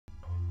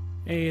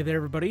Hey there,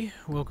 everybody.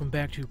 Welcome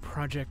back to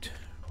Project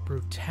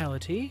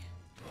Brutality.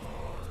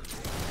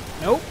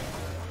 Nope.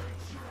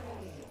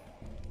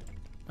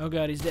 Oh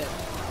god, he's dead.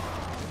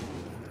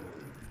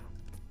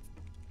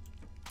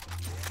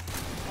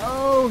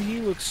 Oh, he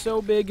looks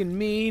so big and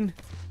mean.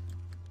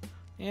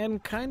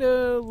 And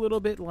kinda a little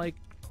bit like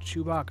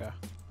Chewbacca.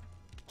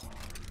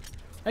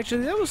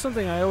 Actually, that was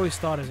something I always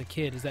thought as a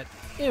kid, is that,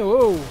 ew,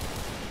 whoa,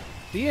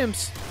 the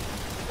imps,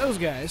 those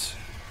guys,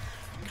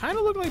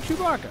 kinda look like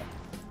Chewbacca.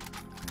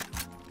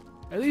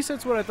 At least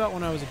that's what I thought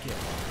when I was a kid.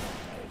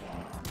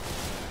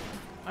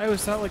 I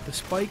always thought like the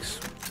spikes,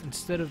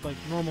 instead of like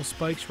normal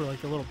spikes, were like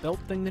the little belt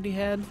thing that he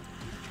had.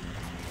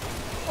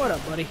 What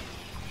up, buddy?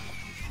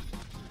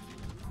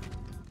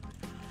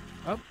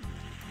 Up.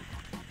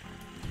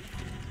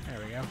 There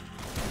we go.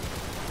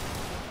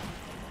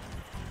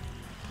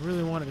 I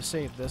really wanted to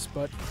save this,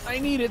 but I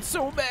need it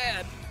so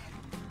bad.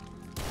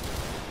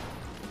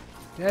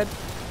 Dead.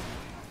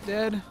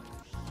 Dead.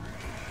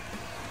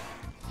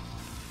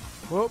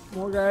 Whoop,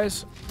 more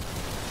guys.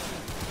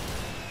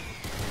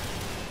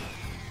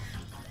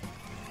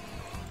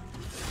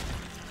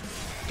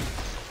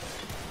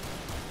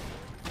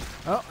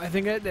 Oh, I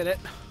think I did it.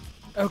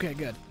 Okay,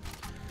 good.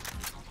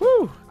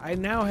 Whew! I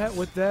now have,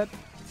 with that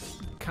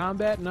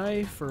combat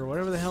knife, or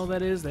whatever the hell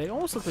that is, they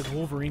almost look like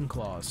Wolverine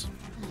claws.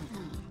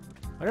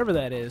 Whatever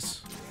that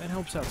is, that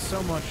helps out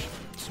so much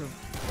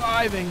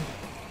surviving.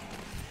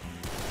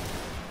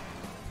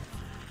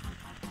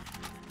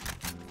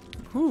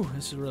 Whew,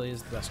 this really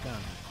is the best gun.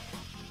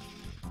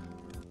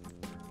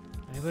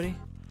 Anybody?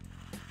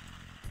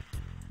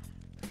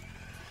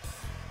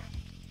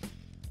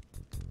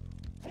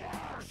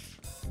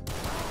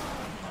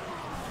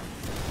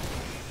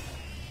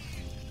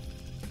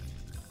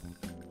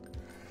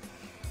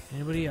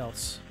 Anybody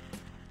else?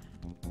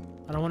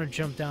 I don't want to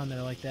jump down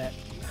there like that.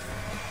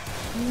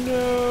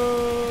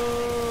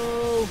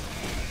 No!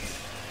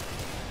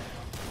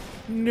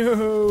 No,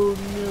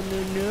 no,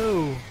 no,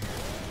 no.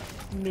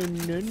 No,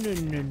 no, no,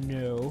 no,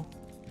 no.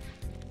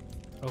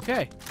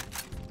 Okay.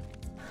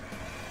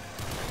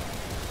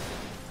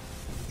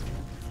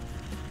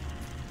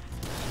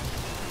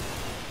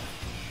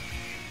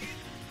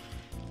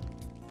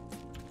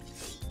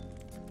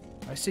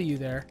 I see you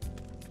there.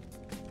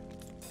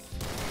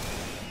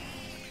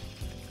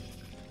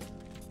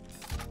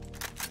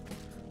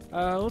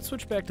 Let's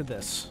switch back to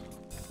this.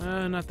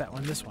 Not that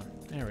one, this one.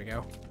 There we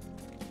go.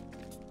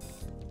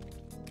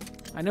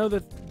 I know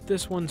that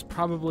this one's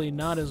probably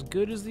not as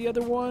good as the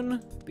other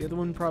one. The other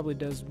one probably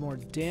does more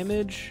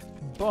damage,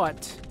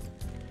 but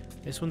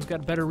this one's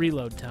got better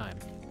reload time.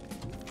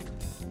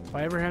 If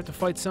I ever have to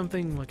fight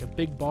something like a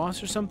big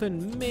boss or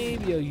something,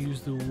 maybe I'll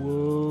use the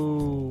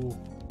whoa.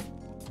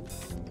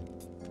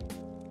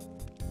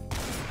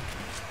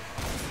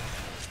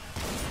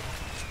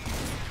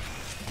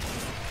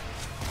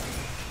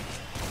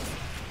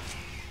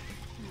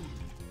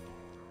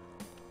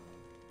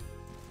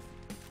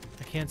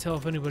 Can't tell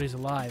if anybody's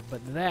alive,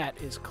 but that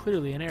is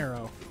clearly an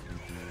arrow.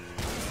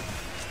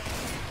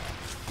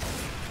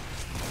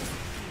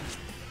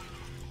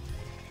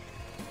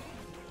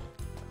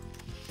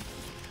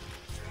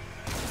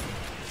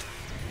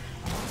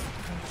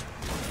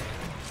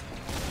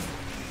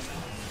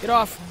 Get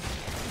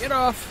off! Get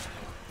off!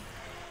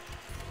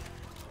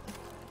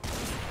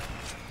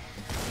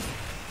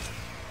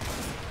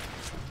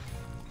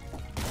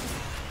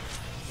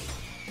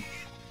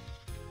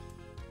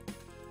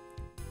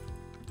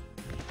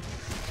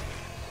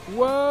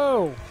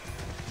 Whoa!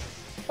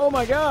 Oh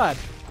my god!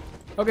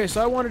 Okay,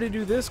 so I wanted to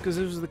do this because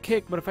it was the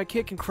kick, but if I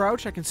kick and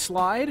crouch, I can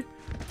slide?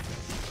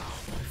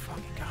 Oh my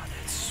fucking god,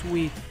 that's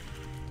sweet.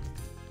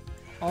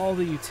 All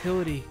the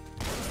utility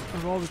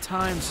of all the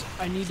times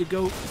I need to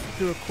go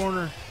through a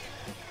corner.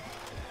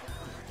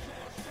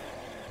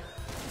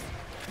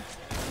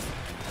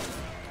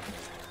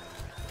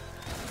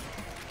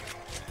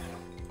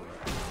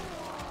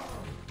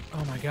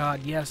 Oh my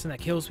god, yes, and that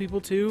kills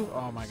people too?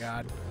 Oh my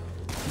god.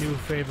 New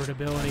favorite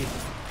ability.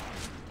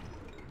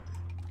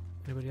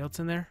 Anybody else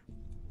in there?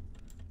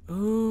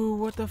 Ooh,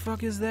 what the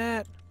fuck is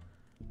that?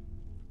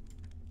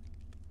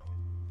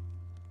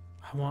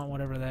 I want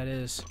whatever that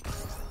is.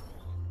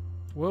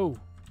 Whoa.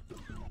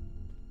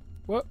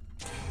 What?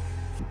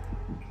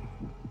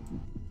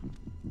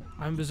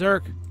 I'm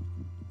berserk.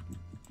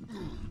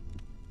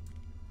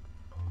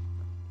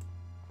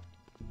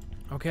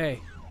 Okay.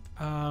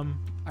 I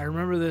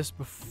remember this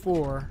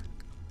before.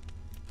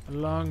 A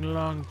long,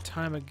 long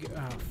time ago.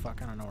 Oh,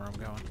 fuck, I don't know where I'm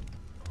going.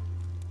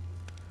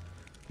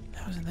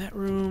 That was in that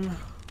room.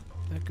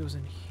 That goes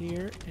in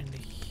here, into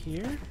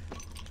here.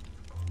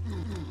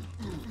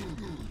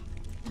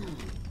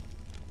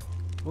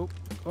 Oh,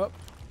 go up.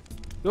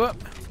 Go up!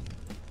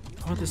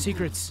 I want the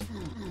secrets.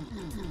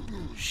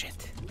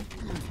 Shit.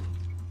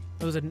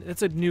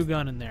 It's a new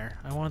gun in there.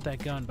 I want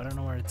that gun, but I don't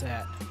know where it's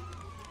at.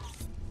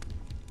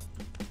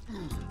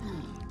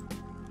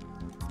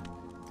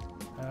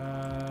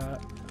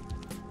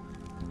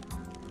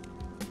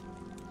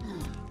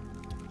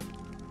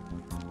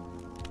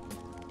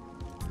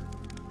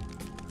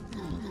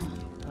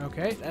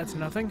 Okay, that's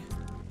nothing.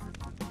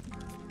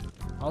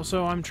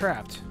 Also, I'm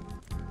trapped.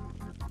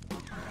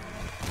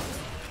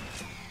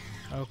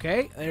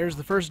 Okay, there's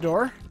the first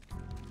door.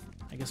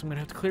 I guess I'm gonna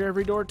have to clear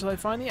every door until I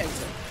find the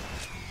exit.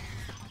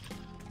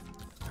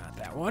 Not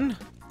that one.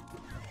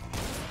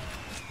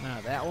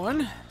 Not that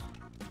one.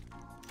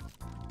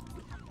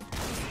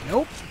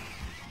 Nope.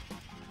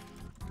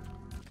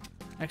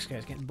 Next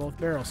guy's getting both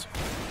barrels.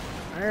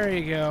 There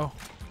you go.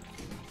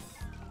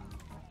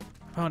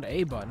 Found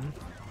a button.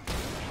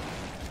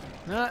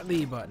 Not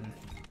the button.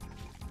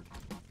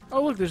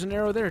 Oh, look, there's an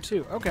arrow there,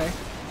 too. Okay.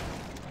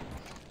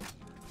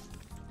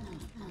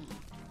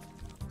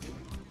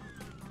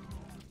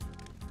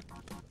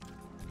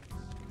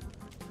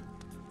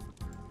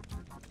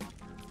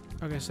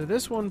 Okay, so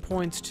this one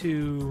points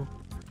to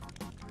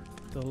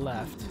the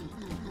left.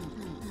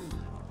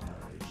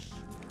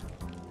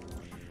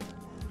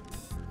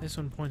 This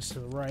one points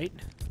to the right.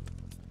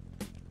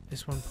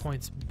 This one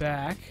points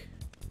back.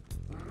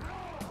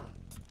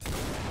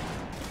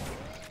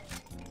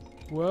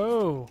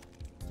 Whoa!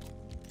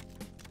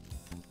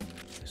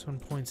 This one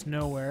points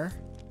nowhere.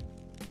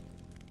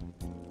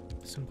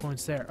 This one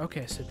points there.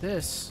 Okay, so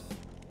this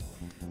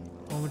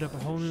opened up a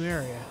whole new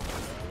area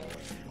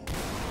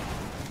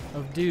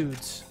of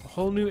dudes. A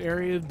whole new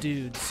area of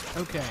dudes.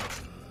 Okay.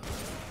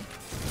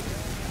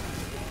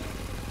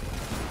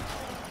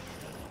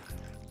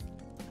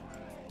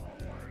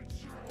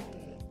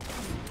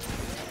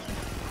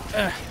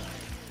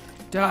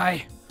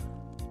 Die!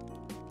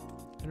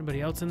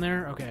 Anybody else in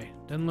there? Okay,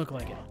 doesn't look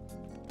like it.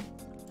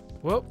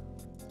 Whoop!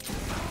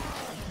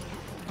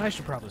 I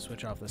should probably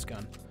switch off this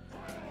gun.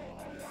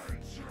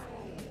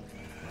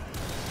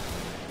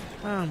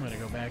 I'm gonna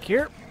go back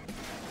here.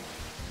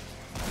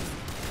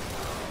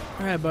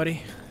 Alright,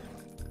 buddy.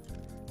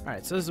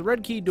 Alright, so there's the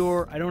red key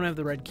door. I don't have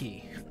the red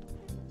key.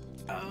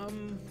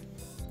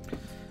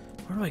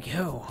 Where do I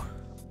go?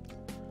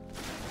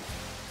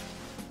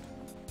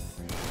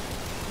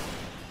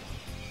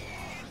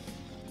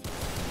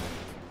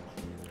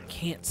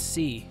 Can't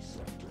see.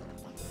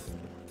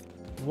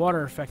 The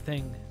water effect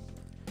thing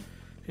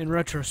in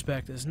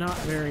retrospect is not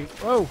very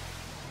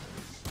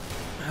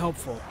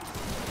helpful.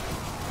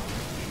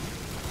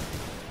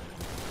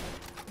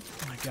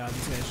 Oh my god,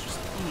 these guys just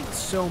eat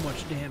so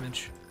much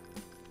damage.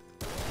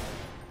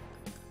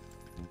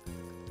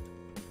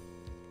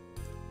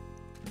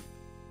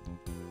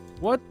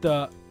 What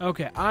the?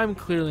 Okay, I'm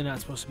clearly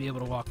not supposed to be able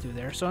to walk through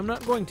there, so I'm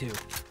not going to.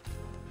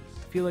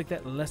 I feel like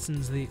that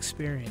lessens the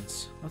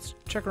experience. Let's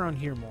check around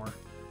here more.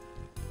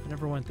 I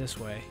never went this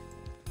way.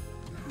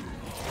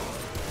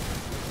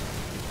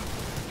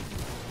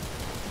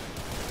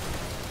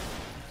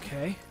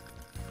 Okay.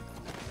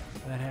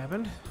 That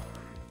happened.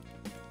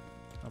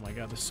 Oh my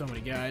god, there's so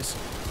many guys.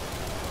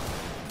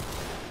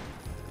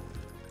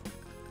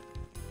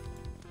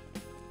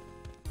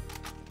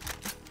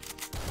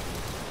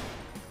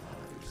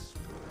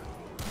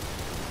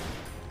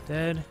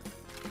 Dead.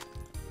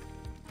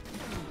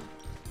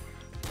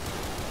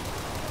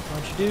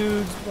 Bunch of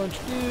dudes, bunch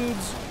of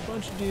dudes,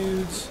 bunch of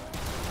dudes.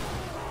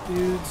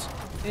 Dudes.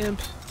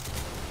 Imp.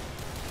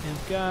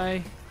 Imp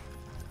guy.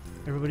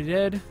 Everybody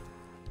dead.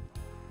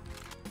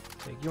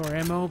 Take your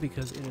ammo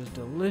because it is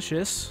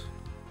delicious.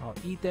 I'll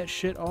eat that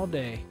shit all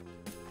day.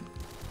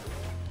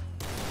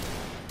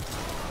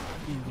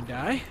 You can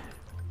die.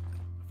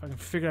 If I can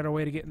figure out a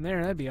way to get in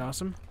there, that'd be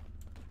awesome.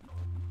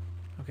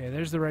 Okay,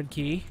 there's the red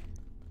key.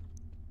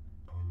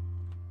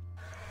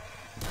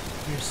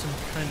 Here's some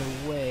kind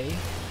of way.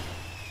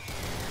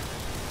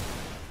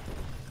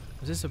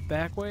 Was this a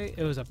back way?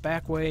 It was a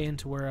back way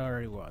into where I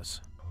already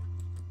was.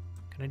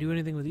 Can I do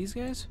anything with these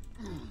guys?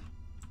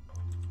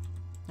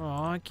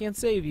 Aw, I can't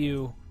save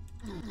you.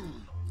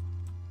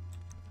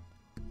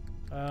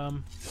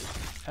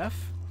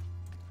 F?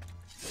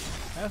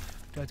 F?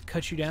 Do I have to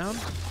cut you down?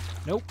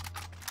 Nope.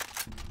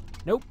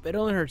 Nope, it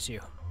only hurts you.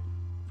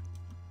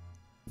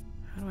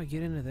 How do I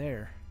get into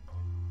there?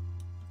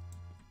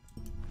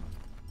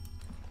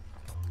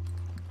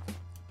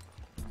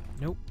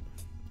 Nope.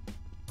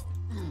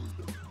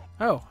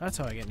 Oh, that's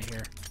how I get into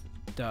here.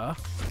 Duh.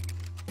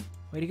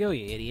 Way to go,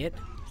 you idiot.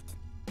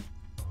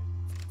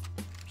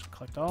 Just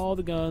collect all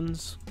the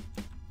guns.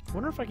 I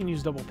wonder if I can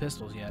use double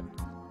pistols yet.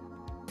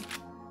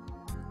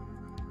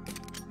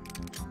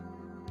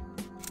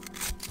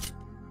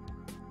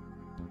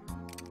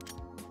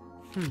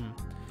 I'm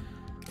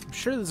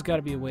sure there's got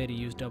to be a way to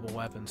use double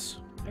weapons.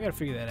 I gotta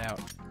figure that out.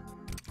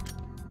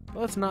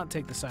 But let's not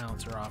take the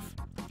silencer off.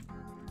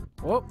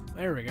 Whoop,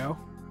 there we go.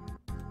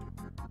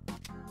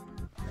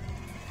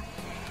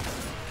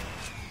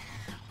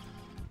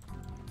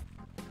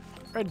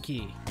 Red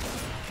key.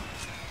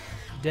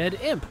 Dead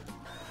imp.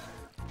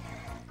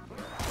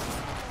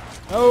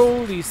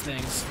 Oh, these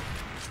things.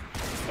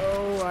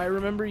 Oh, I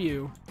remember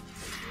you.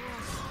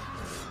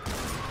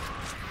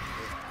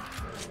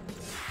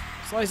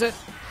 Slice it.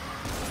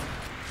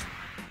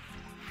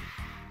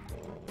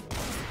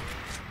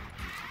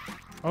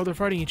 Oh, they're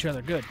fighting each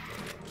other. Good.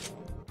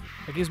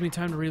 That gives me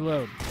time to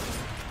reload.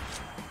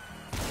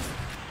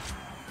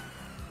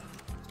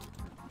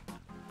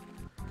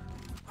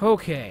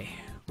 Okay,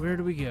 where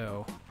do we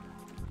go?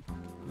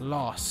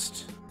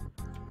 Lost.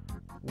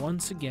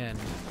 Once again.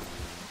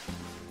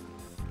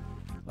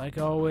 Like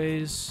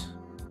always.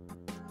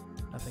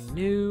 Nothing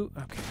new.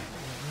 Okay,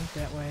 went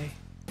that way.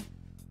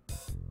 I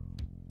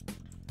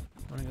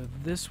want to go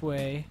this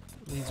way.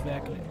 Leads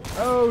back in.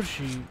 Oh,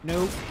 shoot.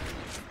 Nope.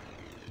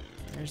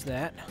 There's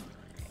that.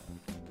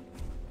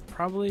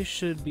 Probably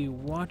should be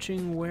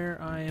watching where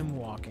I am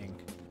walking.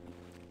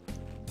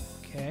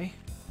 Okay.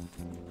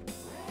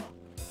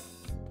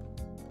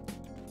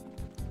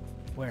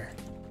 Where?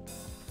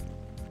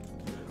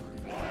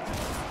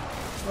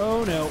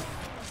 Oh no.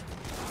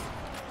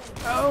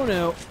 Oh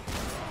no.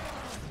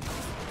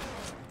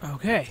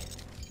 Okay.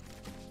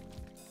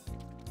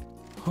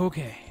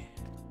 Okay.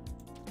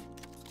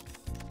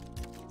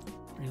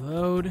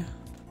 Reload.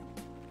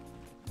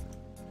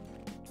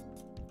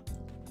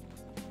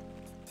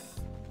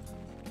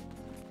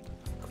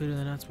 Clearly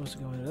they're not supposed to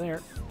go into there.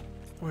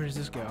 Where does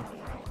this go?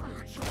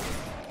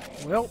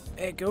 Well,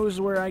 it goes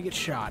where I get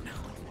shot.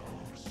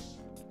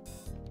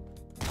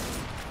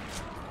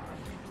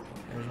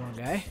 There's one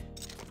guy.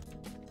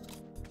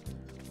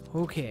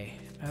 Okay.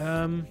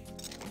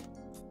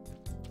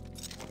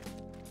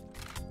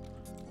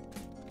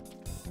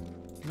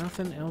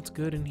 Nothing else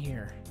good in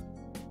here.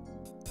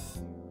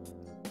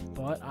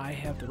 But I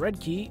have the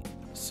red key,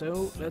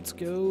 so let's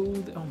go.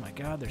 Oh my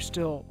god, there's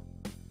still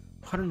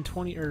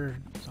 120, or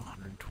it's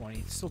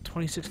 120. Still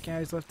 26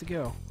 guys left to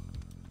go.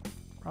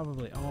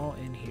 Probably all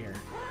in here.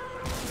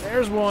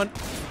 There's one.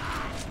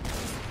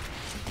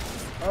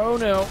 Oh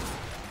no.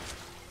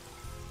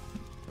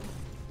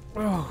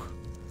 Oh.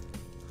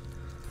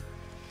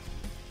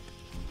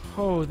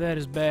 Oh, that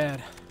is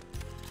bad.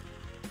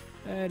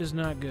 That is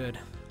not good.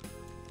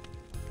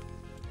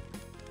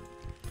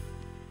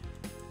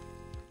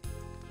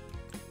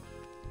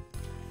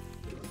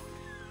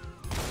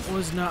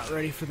 Was not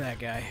ready for that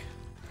guy.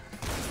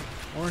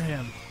 Or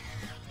him.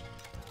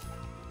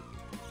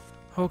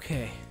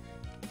 Okay.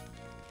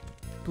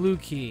 Blue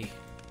key.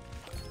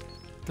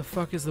 What the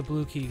fuck is the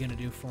blue key gonna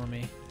do for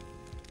me?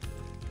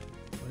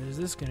 What is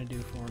this gonna do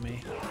for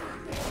me?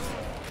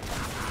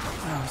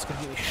 Oh, it's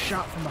gonna get me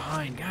shot from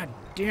behind. God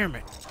damn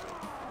it.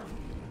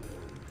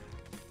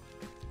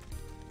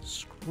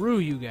 Screw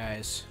you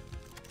guys.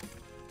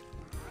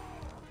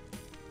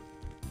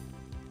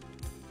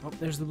 Oh,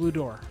 there's the blue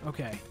door.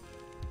 Okay.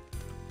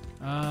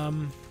 I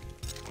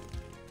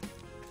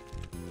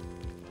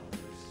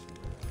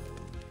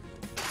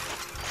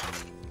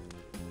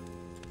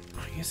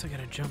guess I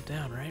gotta jump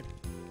down, right?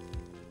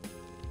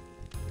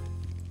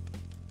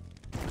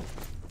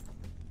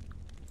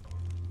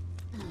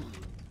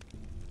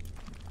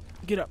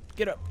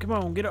 Get up, come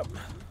on, get up.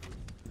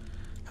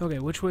 Okay,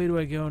 which way do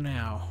I go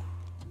now?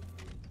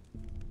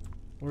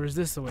 Or is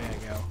this the way I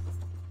go?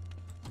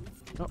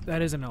 Oh,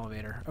 that is an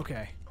elevator.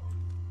 Okay.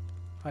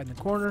 Hide in the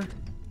corner.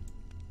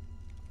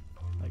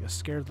 Like a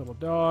scared little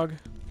dog.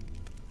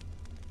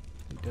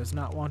 He does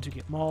not want to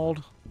get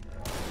mauled.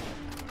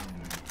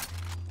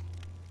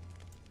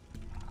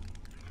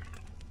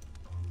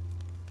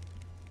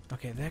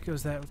 Okay, that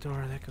goes that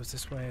door, that goes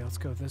this way. Let's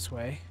go this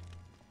way.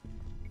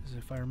 As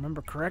if I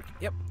remember correct.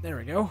 Yep, there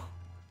we go.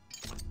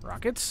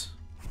 Rockets.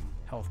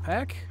 Health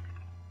pack.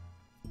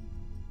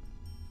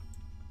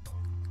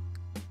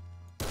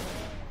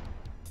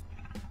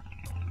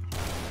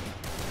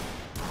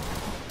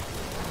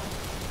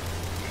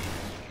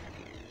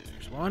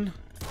 There's one.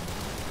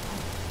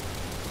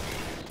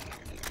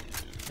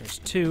 There's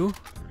two.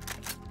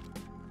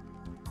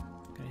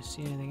 Can I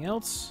see anything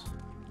else?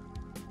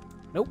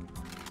 Nope.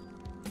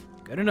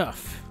 Good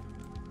enough.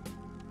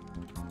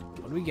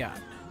 What do we got?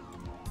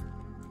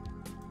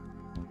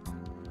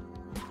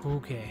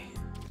 Okay.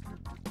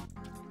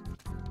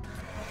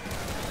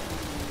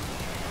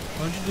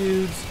 Bunch of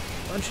dudes.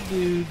 Bunch of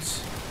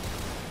dudes.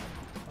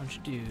 Bunch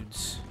of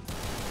dudes.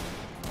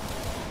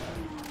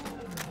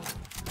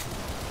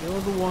 Kill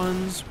the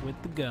ones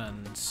with the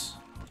guns.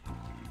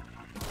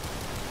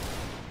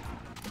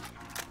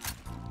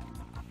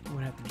 I'm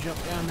gonna have to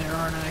jump down there,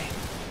 aren't I?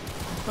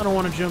 I don't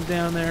want to jump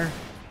down there.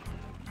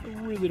 I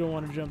really don't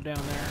want to jump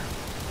down there.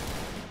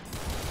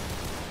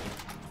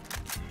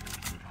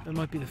 That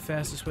might be the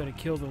fastest way to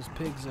kill those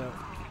pigs, though.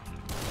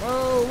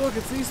 Oh, look,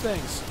 it's these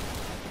things.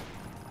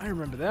 I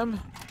remember them.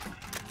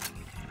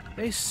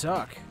 They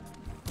suck.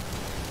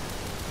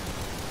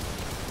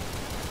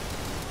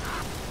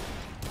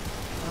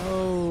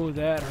 Oh,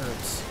 that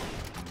hurts.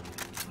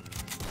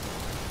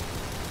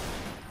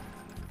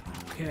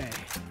 Okay.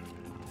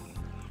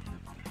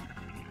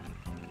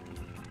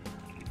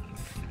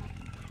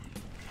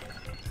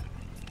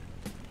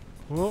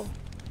 Whoa.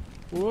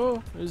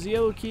 Whoa, there's the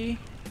yellow key.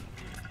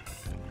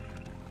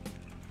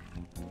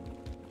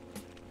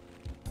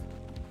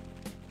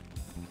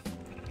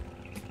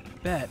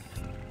 Bet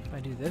if I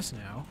do this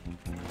now,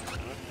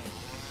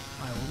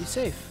 I will be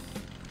safe.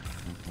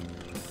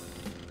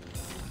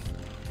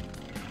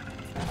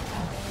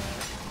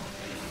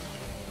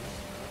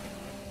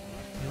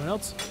 Anyone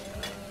else?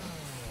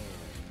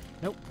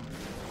 Nope.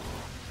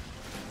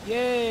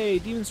 Yay!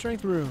 Demon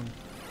Strength Rune.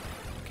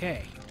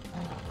 Okay.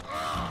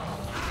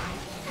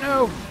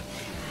 No!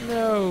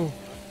 No!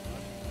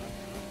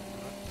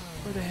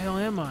 Where the hell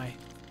am I?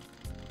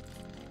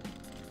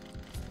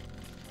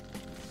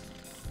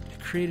 It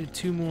created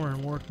 2 more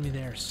and warped me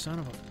there. Son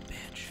of a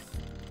bitch.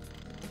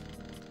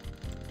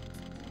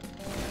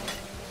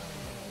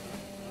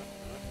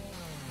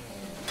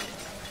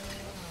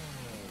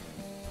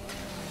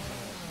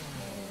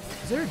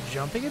 Is there a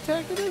jumping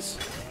attack to this?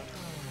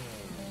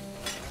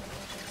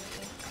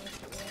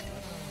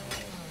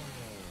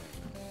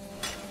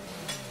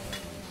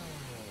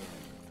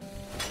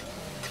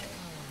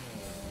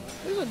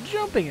 There's a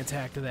jumping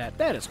attack to that.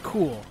 That is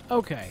cool.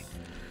 Okay.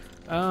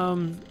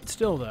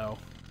 Still, though.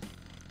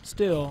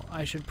 Still,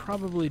 I should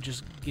probably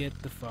just get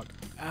the fuck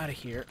out of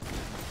here.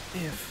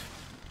 If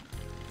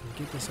I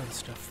get this other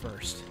stuff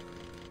first.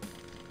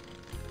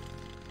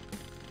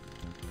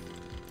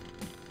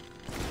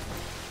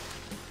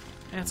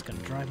 That's gonna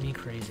drive me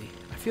crazy.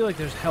 I feel like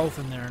there's health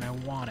in there and I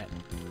want it.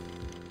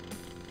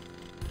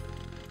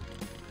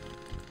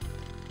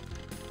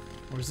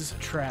 Or is this a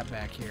trap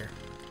back here?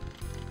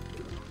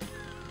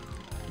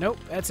 Nope,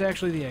 that's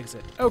actually the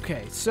exit.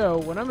 Okay, so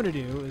what I'm going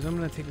to do is I'm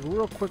going to take a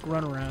real quick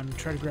run around and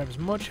try to grab as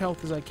much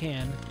health as I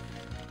can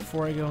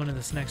before I go into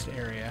this next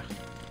area.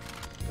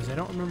 Because I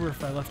don't remember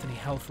if I left any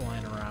health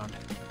lying around.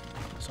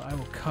 So I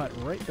will cut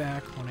right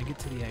back when I get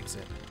to the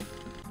exit.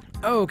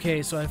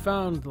 Okay, so I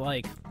found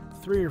like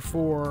 3 or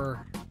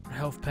 4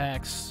 health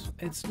packs.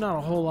 It's not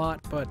a whole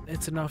lot, but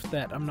it's enough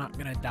that I'm not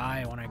going to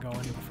die when I go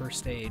into the first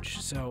stage.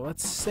 So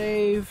let's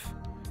save.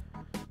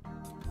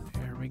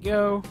 There we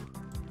go.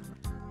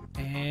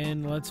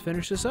 And let's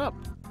finish this up.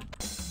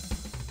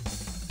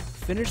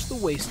 Finish the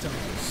waste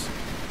tunnels.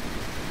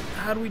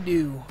 How do we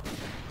do?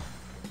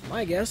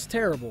 My guess,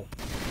 terrible.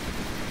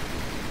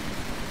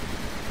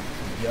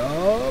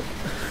 Yup.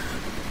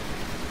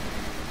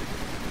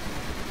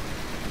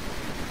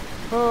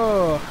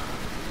 Oh.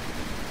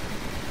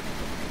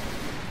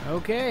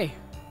 Okay.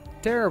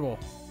 Terrible.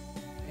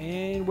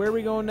 And where are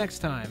we going next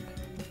time?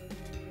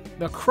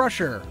 The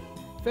Crusher.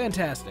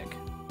 Fantastic.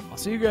 I'll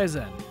see you guys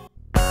then.